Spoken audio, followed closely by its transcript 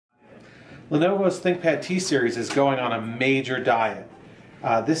Lenovo's ThinkPad T series is going on a major diet.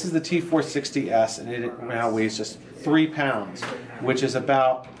 This is the T460S, and it now weighs just 3 pounds, which is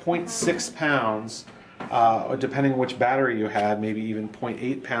about 0.6 pounds, depending on which battery you had, maybe even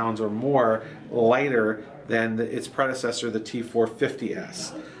 0.8 pounds or more lighter than its predecessor, the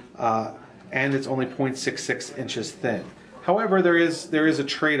T450S. And it's only 0.66 inches thin. However, there is a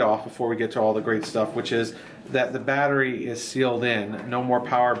trade-off before we get to all the great stuff, which is that the battery is sealed in. No more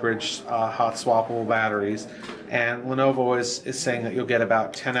power bridge hot swappable batteries, and Lenovo is saying that you'll get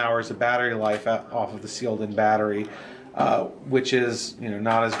about 10 hours of battery life off of the sealed-in battery, which is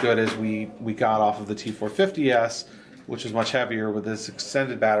not as good as we got off of the T450S, which is much heavier with this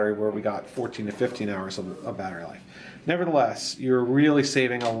extended battery, where we got 14 to 15 hours of battery life. Nevertheless, you're really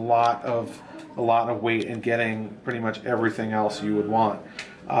saving a lot of weight and getting pretty much everything else you would want.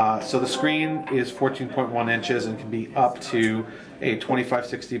 So the screen is 14.1 inches and can be up to a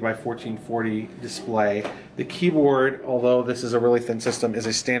 2560 by 1440 display. The keyboard, although this is a really thin system, is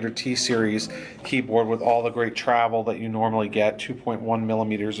a standard T-Series keyboard with all the great travel that you normally get, 2.1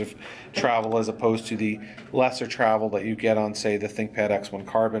 millimeters of travel as opposed to the lesser travel that you get on, say, the ThinkPad X1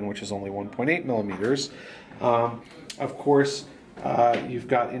 Carbon, which is only 1.8 millimeters. Of course, you've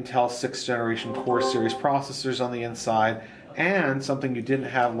got Intel 6th generation Core series processors on the inside, and something you didn't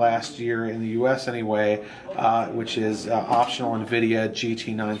have last year in the US anyway, which is optional NVIDIA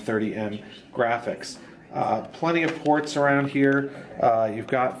GT930M graphics. Plenty of ports around here. You've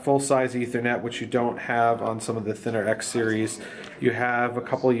got full-size Ethernet, which you don't have on some of the thinner X series. You have a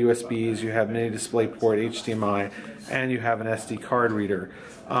couple of USBs, you have mini DisplayPort, HDMI, and you have an SD card reader.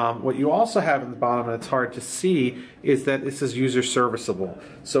 What you also have at the bottom, and it's hard to see, is that this is user serviceable.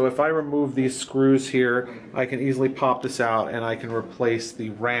 So if I remove these screws here, I can easily pop this out and I can replace the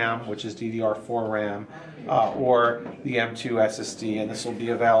RAM, which is DDR4 RAM, or the M2 SSD, and this will be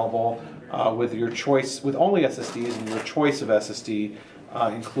available with your choice, with only SSDs and your choice of SSD,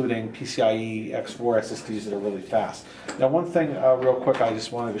 including PCIe X4 SSDs that are really fast. Now, one thing real quick I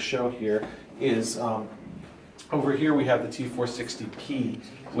just wanted to show here is over here we have the T460P,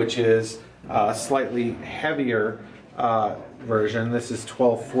 which is a slightly heavier version. This is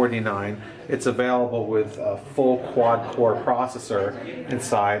 $1249. It's available with a full quad-core processor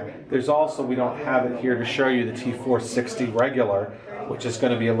inside. There's also, we don't have it here to show you, the T460 regular, which is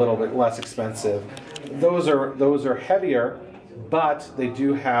going to be a little bit less expensive. Those are heavier, but they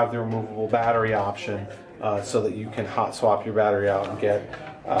do have the removable battery option, so that you can hot swap your battery out and get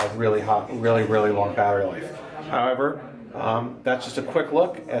really long battery life. However, that's just a quick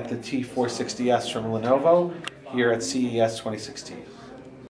look at the T460S from Lenovo here at CES 2016.